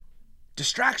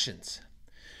distractions.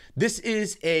 This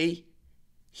is a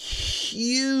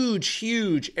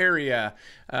huge area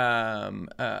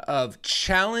of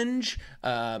challenge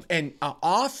and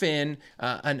often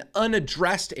an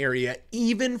unaddressed area,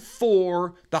 even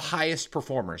for the highest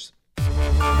performers.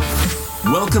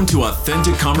 Welcome to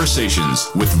Authentic Conversations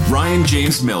with Ryan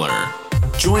James Miller.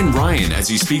 Join Ryan as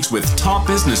he speaks with top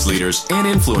business leaders and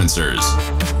influencers,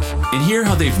 and hear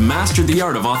how they've mastered the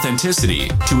art of authenticity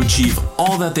to achieve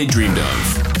all that they dreamed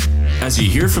of. As you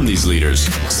hear from these leaders,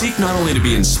 seek not only to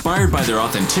be inspired by their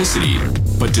authenticity,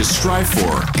 but to strive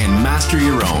for and master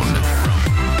your own.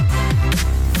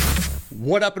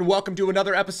 What up, and welcome to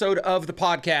another episode of the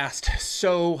podcast.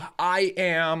 So I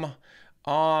am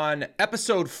on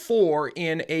episode 4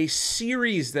 in a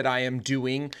series that I am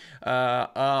doing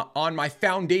on my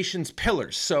foundations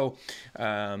pillars. So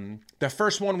the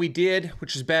first one we did,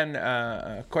 which has been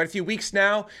quite a few weeks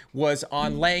now, was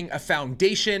on laying a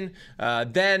foundation.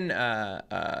 Then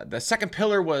the second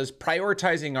pillar was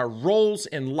prioritizing our roles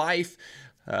in life.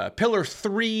 Pillar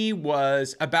 3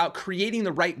 was about creating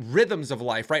the right rhythms of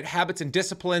life, right? Habits and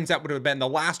disciplines. That would have been the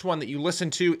last one that you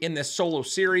listened to in this solo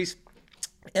series.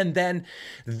 And then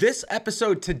this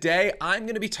episode today, I'm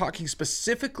going to be talking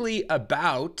specifically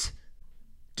about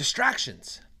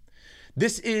distractions.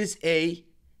 This is a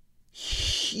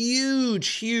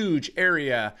huge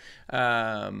area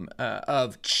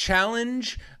of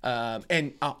challenge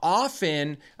and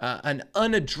often an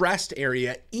unaddressed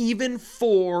area, even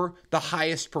for the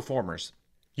highest performers.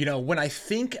 You know, when I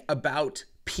think about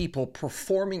people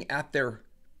performing at their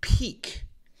peak,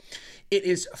 it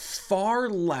is far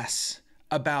less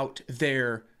about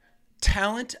their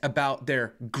talent, about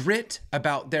their grit,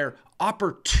 about their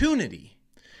opportunity,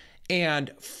 and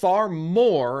far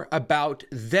more about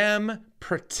them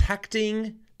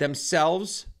protecting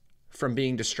themselves from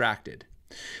being distracted,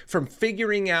 from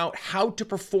figuring out how to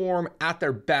perform at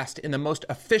their best in the most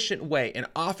efficient way. And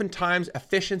oftentimes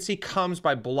efficiency comes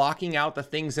by blocking out the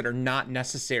things that are not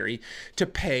necessary to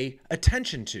pay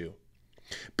attention to.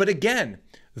 But again,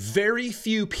 very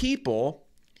few people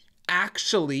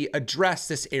actually address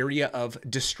this area of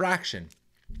distraction.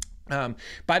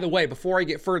 By the way, before I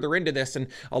get further into this, and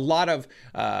a lot of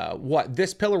what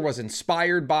this pillar was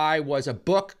inspired by was a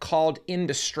book called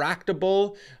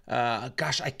Indistractable.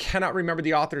 I cannot remember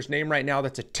the author's name right now.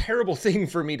 That's a terrible thing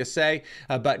for me to say,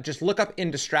 but just look up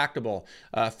Indistractable.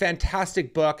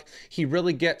 Fantastic book. He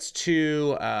really gets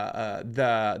to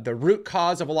the root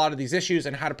cause of a lot of these issues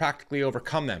and how to practically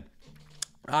overcome them.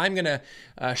 I'm going to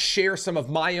share some of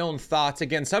my own thoughts.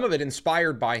 Again, some of it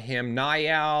inspired by him,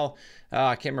 Niall.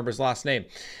 I can't remember his last name.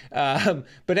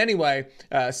 But anyway,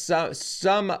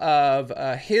 some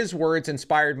of his words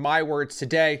inspired my words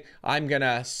today. I'm going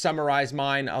to summarize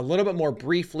mine a little bit more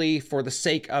briefly for the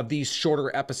sake of these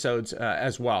shorter episodes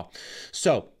as well.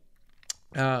 So,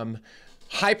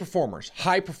 high performers,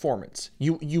 high performance.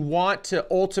 You want to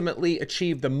ultimately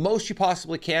achieve the most you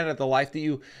possibly can of the life that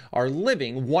you are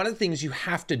living. One of the things you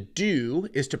have to do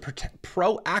is to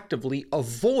proactively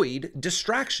avoid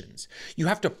distractions. You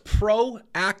have to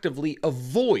proactively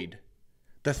avoid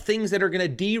the things that are going to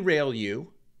derail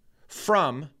you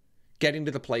from getting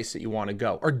to the place that you want to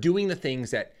go or doing the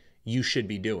things that you should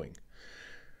be doing.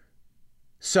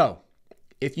 So,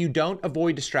 if you don't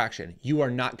avoid distraction, you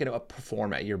are not going to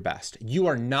perform at your best. You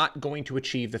are not going to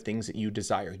achieve the things that you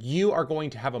desire. You are going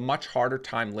to have a much harder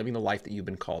time living the life that you've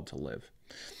been called to live.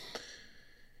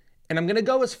 And I'm going to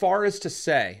go as far as to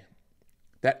say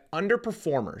that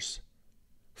underperformers,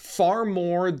 far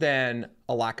more than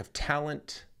a lack of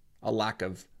talent, a lack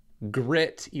of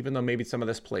grit, even though maybe some of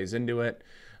this plays into it,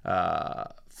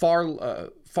 far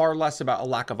less about a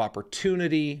lack of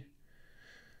opportunity.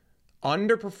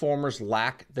 Underperformers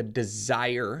lack the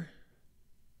desire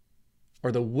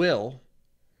or the will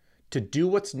to do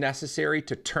what's necessary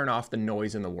to turn off the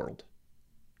noise in the world.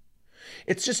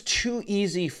 It's just too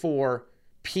easy for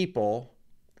people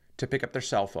to pick up their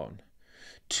cell phone,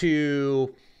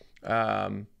 to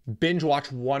binge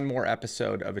watch one more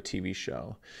episode of a TV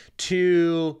show,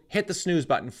 to hit the snooze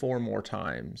button 4 more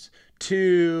times,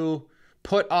 to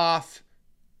put off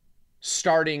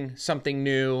starting something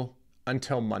new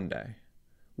until Monday.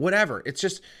 Whatever. It's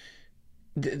just,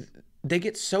 they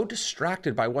get so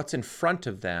distracted by what's in front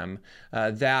of them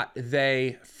that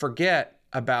they forget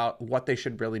about what they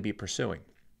should really be pursuing.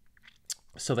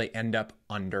 So they end up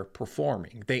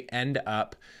underperforming. They end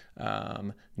up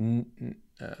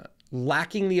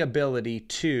lacking the ability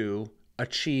to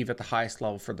achieve at the highest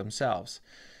level for themselves.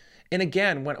 And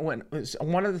again, when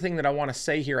one of the things that I want to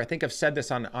say here, I think I've said this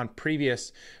on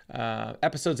previous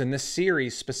episodes in this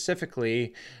series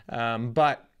specifically,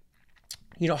 but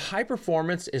high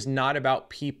performance is not about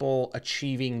people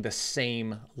achieving the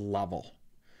same level.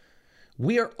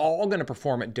 We are all going to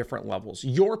perform at different levels.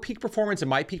 Your peak performance and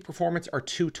my peak performance are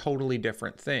two totally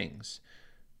different things.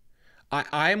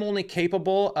 I'm only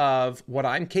capable of what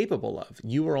I'm capable of.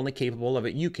 You are only capable of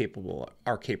what you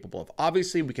are capable of.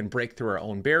 Obviously, we can break through our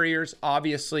own barriers.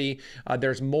 Obviously,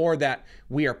 there's more that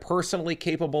we are personally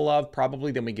capable of,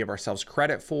 probably than we give ourselves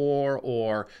credit for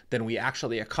or than we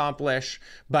actually accomplish.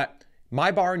 But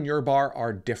my bar and your bar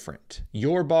are different.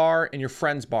 Your bar and your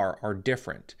friend's bar are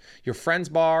different. Your friend's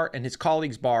bar and his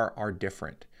colleague's bar are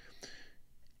different.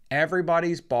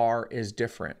 Everybody's bar is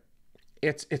different.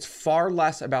 It's far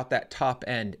less about that top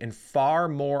end and far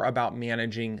more about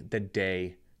managing the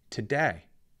day to day.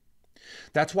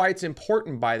 That's why it's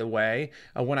important, by the way,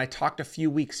 when I talked a few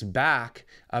weeks back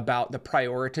about the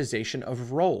prioritization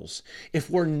of roles. If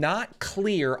we're not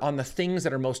clear on the things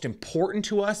that are most important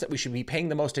to us, that we should be paying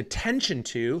the most attention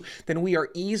to, then we are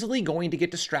easily going to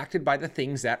get distracted by the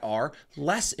things that are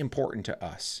less important to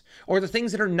us, or the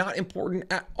things that are not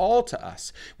important at all to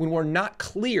us. When we're not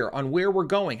clear on where we're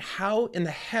going, how in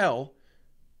the hell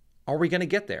are we going to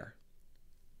get there?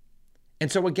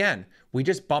 And so again, we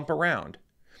just bump around.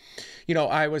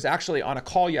 I was actually on a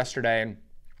call yesterday and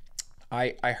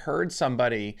I heard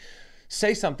somebody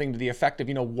say something to the effect of,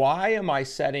 why am I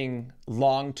setting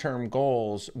long-term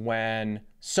goals when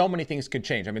so many things could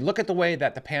change? I mean, look at the way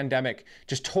that the pandemic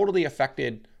just totally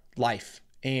affected life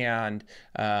and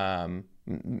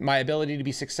my ability to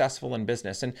be successful in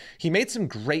business. And he made some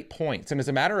great points. And as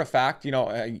a matter of fact,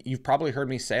 you've probably heard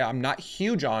me say I'm not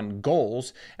huge on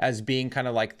goals as being kind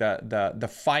of like the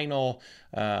final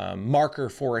marker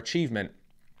for achievement.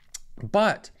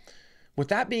 But with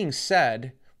that being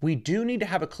said, we do need to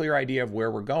have a clear idea of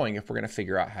where we're going if we're going to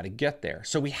figure out how to get there.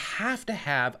 So we have to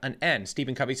have an end.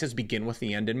 Stephen Covey says, begin with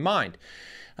the end in mind.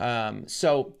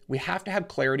 So we have to have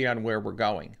clarity on where we're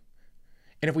going.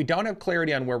 And if we don't have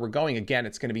clarity on where we're going, again,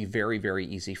 it's going to be very, very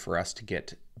easy for us to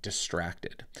get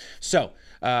distracted. So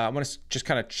I'm going to just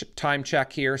kind of time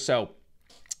check here. So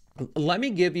let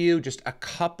me give you just a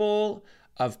couple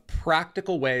of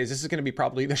practical ways. This is going to be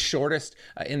probably the shortest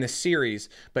in the series,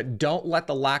 but don't let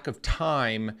the lack of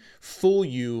time fool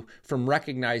you from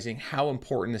recognizing how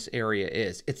important this area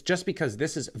is. It's just because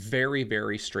this is very,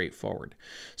 very straightforward.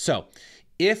 So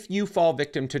if you fall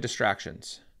victim to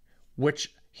distractions,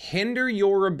 which hinder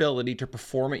your ability to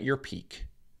perform at your peak,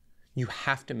 you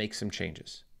have to make some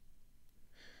changes.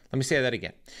 Let me say that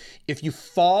again. If you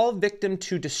fall victim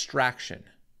to distraction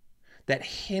that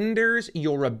hinders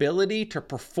your ability to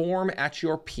perform at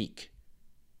your peak,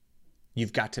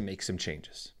 you've got to make some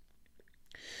changes.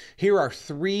 Here are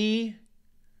 3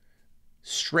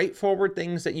 straightforward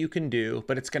things that you can do,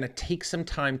 but it's going to take some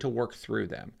time to work through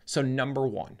them. So number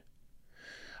 1,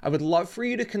 I would love for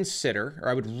you to consider, or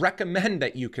I would recommend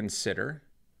that you consider,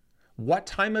 what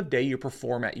time of day you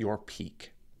perform at your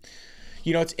peak.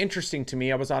 It's interesting to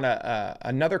me. I was on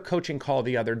another coaching call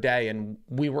the other day, and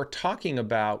we were talking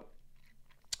about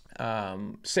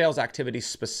sales activities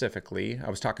specifically. I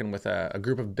was talking with a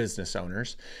group of business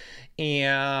owners,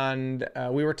 and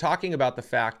we were talking about the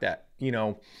fact that,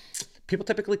 people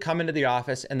typically come into the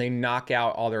office and they knock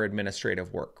out all their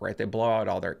administrative work, right? They blow out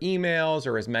all their emails,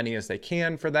 or as many as they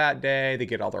can for that day. They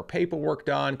get all their paperwork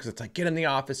done because it's like, get in the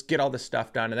office, get all this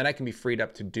stuff done, and then I can be freed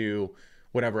up to do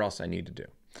whatever else I need to do.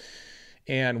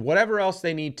 And whatever else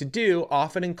they need to do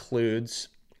often includes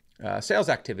sales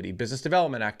activity, business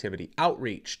development activity,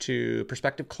 outreach to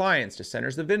prospective clients, to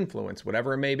centers of influence,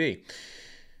 whatever it may be.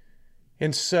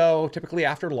 And so typically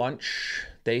after lunch,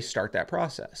 they start that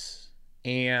process.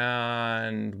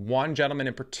 And one gentleman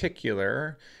in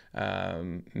particular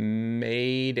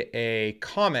made a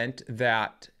comment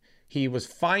that he was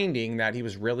finding that he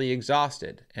was really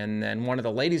exhausted. And then one of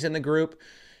the ladies in the group,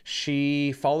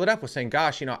 she followed up with saying,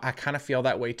 gosh, I kind of feel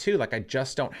that way too. Like I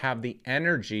just don't have the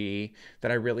energy that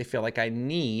I really feel like I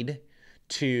need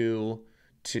to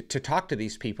talk to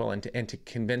these people and to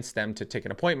convince them to take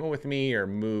an appointment with me or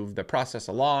move the process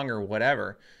along or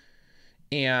whatever.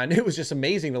 And it was just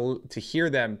amazing to hear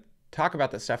them talk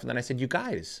about that stuff. And then I said, you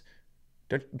guys,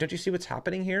 don't you see what's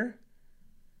happening here?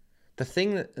 The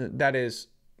thing that is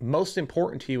most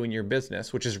important to you in your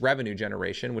business, which is revenue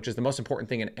generation, which is the most important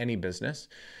thing in any business,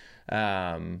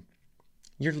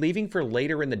 you're leaving for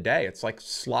later in the day. It's like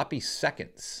sloppy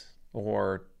seconds,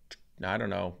 or I don't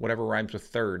know, whatever rhymes with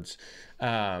thirds.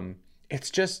 It's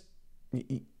just,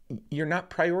 you're not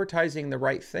prioritizing the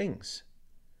right things.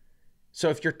 So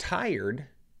if you're tired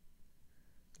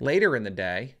later in the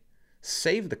day,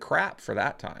 save the crap for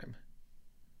that time.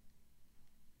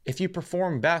 If you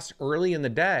perform best early in the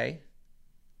day,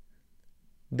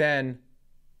 then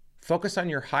focus on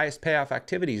your highest payoff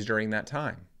activities during that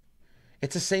time.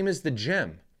 It's the same as the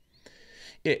gym.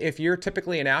 If you're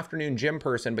typically an afternoon gym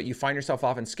person, but you find yourself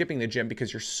often skipping the gym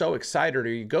because you're so excited, or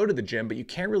you go to the gym, but you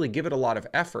can't really give it a lot of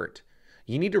effort,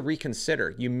 you need to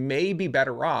reconsider. You may be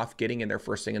better off getting in there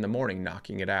first thing in the morning,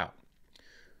 knocking it out.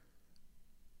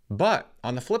 But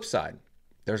on the flip side,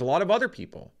 there's a lot of other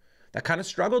people that kind of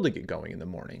struggle to get going in the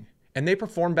morning, and they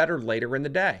perform better later in the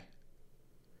day.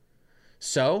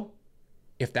 So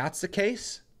if that's the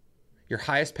case, your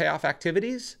highest payoff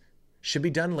activities should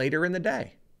be done later in the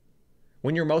day,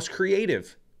 when you're most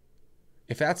creative.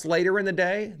 If that's later in the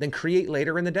day, then create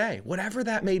later in the day, whatever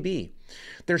that may be.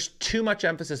 There's too much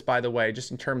emphasis, by the way,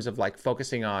 just in terms of like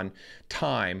focusing on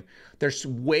time. There's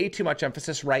way too much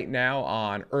emphasis right now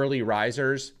on early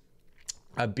risers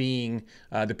being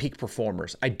the peak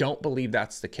performers. I don't believe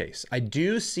that's the case. I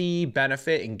do see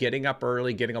benefit in getting up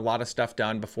early, getting a lot of stuff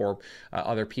done before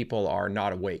other people are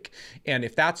not awake. And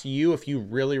if that's you, if you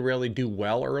really, really do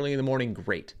well early in the morning,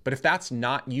 great. But if that's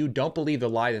not you, don't believe the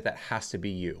lie that that has to be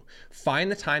you. Find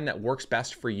the time that works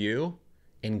best for you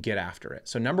and get after it.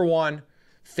 So number one,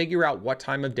 figure out what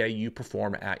time of day you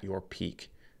perform at your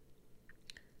peak.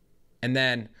 And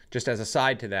then just as a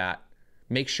side to that,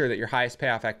 make sure that your highest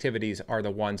payoff activities are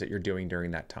the ones that you're doing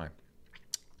during that time.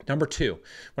 Number two,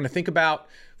 when I think about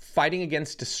fighting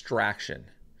against distraction,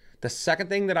 the second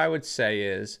thing that I would say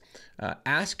is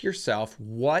ask yourself,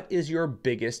 what is your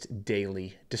biggest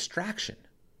daily distraction?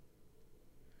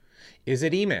 Is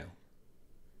it email?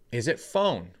 Is it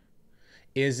phone?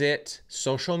 Is it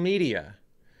social media?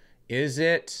 Is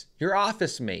it your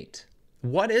office mate?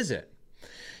 What is it?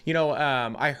 You know,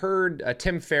 I heard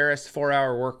Tim Ferriss,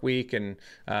 4-Hour Workweek, and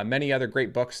many other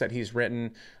great books that he's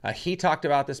written. He talked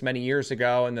about this many years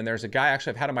ago. And then there's a guy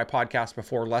actually I've had on my podcast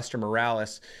before, Lester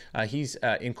Morales. He's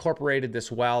incorporated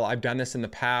this well. I've done this in the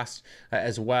past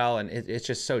as well. And it's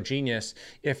just so genius.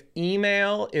 If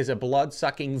email is a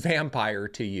blood-sucking vampire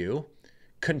to you,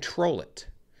 control it.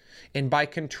 And by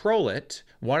control it,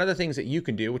 one of the things that you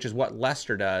can do, which is what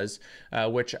Lester does,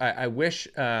 which I wish,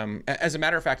 as a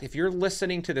matter of fact, if you're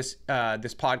listening to this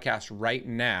this podcast right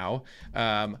now,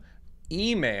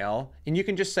 email, and you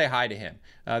can just say hi to him.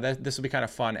 This will be kind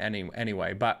of fun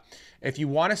anyway. But if you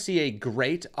want to see a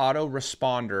great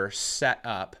autoresponder set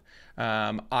up,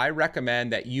 I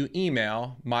recommend that you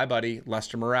email my buddy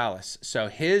Lester Morales. So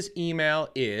his email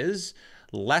is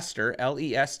Lester,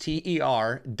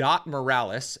 Lester,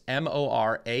 .Morales,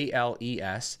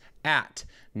 Morales, at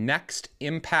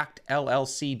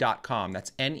nextimpactllc.com.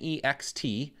 That's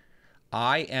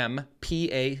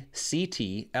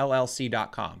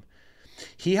nextimpactllc.com.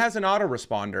 He has an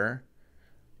autoresponder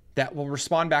that will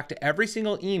respond back to every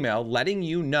single email, letting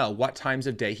you know what times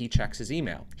of day he checks his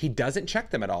email. He doesn't check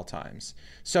them at all times.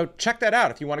 So check that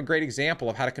out if you want a great example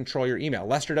of how to control your email.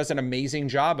 Lester does an amazing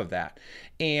job of that.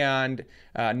 And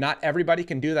not everybody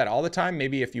can do that all the time.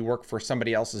 Maybe if you work for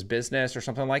somebody else's business or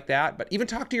something like that, but even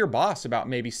talk to your boss about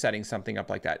maybe setting something up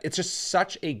like that. It's just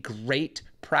such a great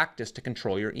practice to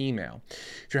control your email.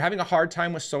 If you're having a hard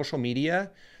time with social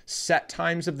media, set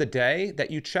times of the day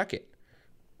that you check it.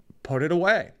 Put it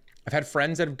away. I've had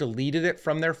friends that have deleted it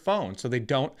from their phone, so they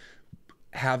don't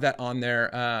have that on their,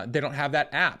 they don't have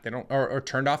that app, they don't, or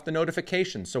turned off the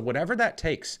notifications. So whatever that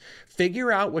takes,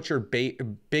 figure out what your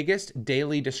biggest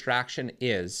daily distraction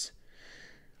is.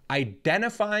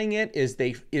 Identifying it is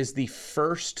the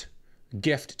first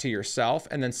gift to yourself,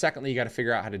 and then secondly, you got to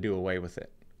figure out how to do away with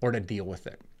it or to deal with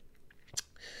it.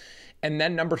 And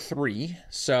then number three,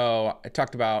 so I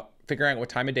talked about figuring out what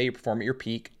time of day you perform at your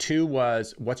peak. 2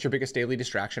 was, what's your biggest daily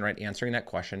distraction, right? Answering that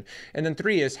question. And then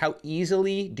 3 is, how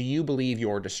easily do you believe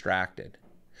you're distracted?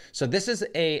 So this is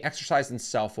an exercise in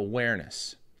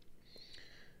self-awareness.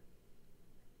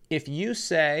 If you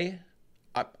say,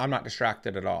 I'm not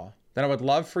distracted at all, then I would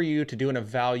love for you to do an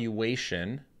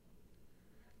evaluation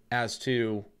as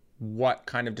to what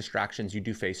kind of distractions you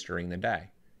do face during the day.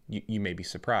 You may be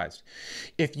surprised.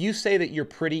 If you say that you're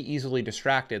pretty easily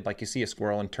distracted, like you see a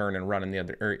squirrel and turn and run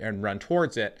and run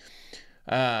towards it,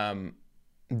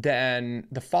 then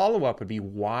the follow-up would be,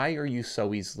 why are you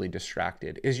so easily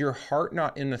distracted? Is your heart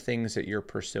not in the things that you're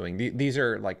pursuing? These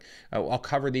are like, I'll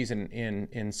cover these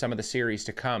in some of the series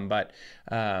to come, but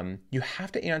you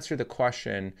have to answer the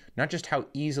question, not just how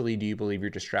easily do you believe you're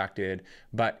distracted,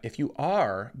 but if you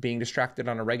are being distracted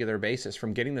on a regular basis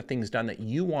from getting the things done that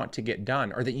you want to get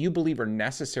done or that you believe are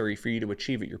necessary for you to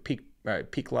achieve at your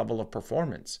peak level of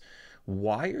performance,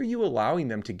 why are you allowing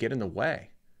them to get in the way?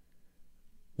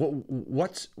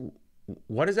 What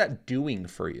is that doing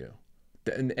for you?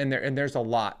 And there's a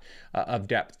lot of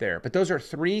depth there. But those are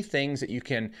three questions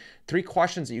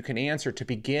that you can answer to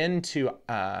begin to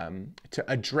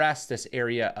address this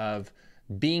area of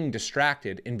being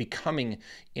distracted and becoming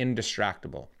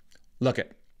indistractable. Look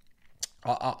at,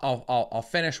 I'll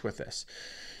finish with this.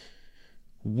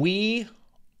 We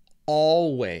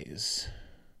always,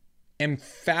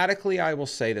 emphatically, I will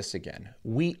say this again,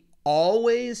 we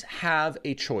always have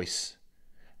a choice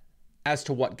as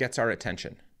to what gets our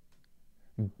attention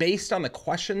based on the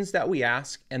questions that we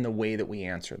ask and the way that we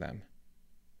answer them.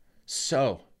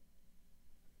 So,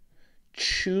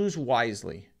 choose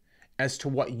wisely as to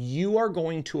what you are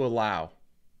going to allow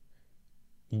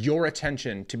your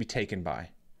attention to be taken by.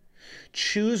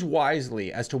 Choose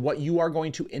wisely as to what you are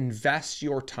going to invest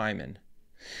your time in.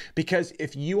 Because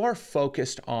if you are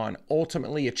focused on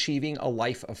ultimately achieving a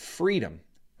life of freedom,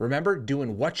 remember,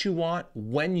 doing what you want,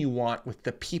 when you want, with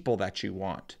the people that you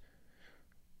want.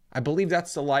 I believe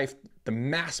that's the life the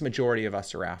mass majority of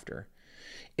us are after.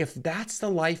 If that's the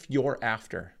life you're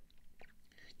after,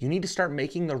 you need to start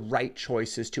making the right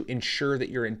choices to ensure that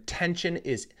your intention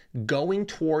is going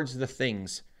towards the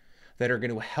things that are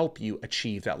going to help you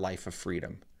achieve that life of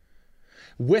freedom.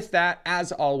 With that,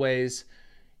 as always,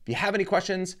 if you have any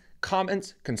questions,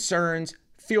 comments, concerns,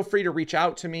 feel free to reach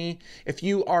out to me. If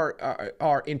you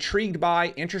are intrigued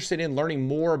by, interested in learning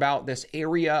more about this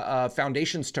area of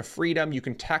Foundations to Freedom, you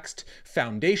can text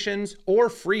Foundations or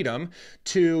Freedom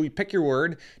to, pick your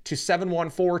word, to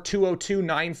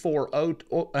 714-202-9402,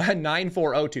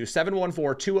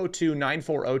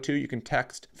 714-202-9402. You can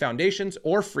text Foundations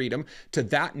or Freedom to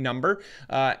that number,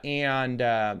 and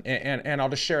I'll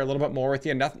just share a little bit more with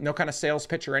you. No kind of sales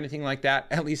pitch or anything like that,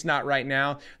 at least not right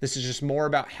now. This is just more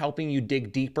about helping you dig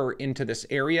deeper into this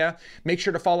area. Make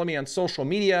sure to follow me on social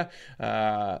media,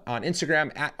 on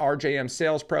Instagram at RJM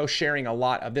Sales Pro, sharing a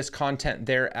lot of this content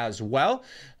there as well.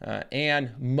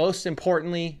 And most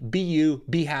importantly, be you,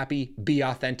 be happy, be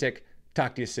authentic.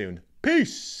 Talk to you soon.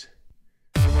 Peace.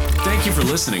 Thank you for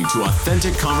listening to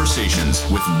Authentic Conversations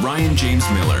with Ryan James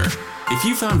Miller. If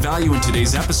you found value in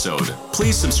today's episode,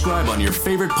 please subscribe on your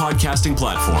favorite podcasting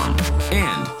platform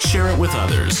and share it with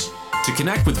others. To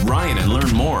connect with Ryan and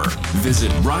learn more,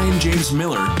 visit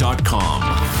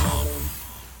ryanjamesmiller.com.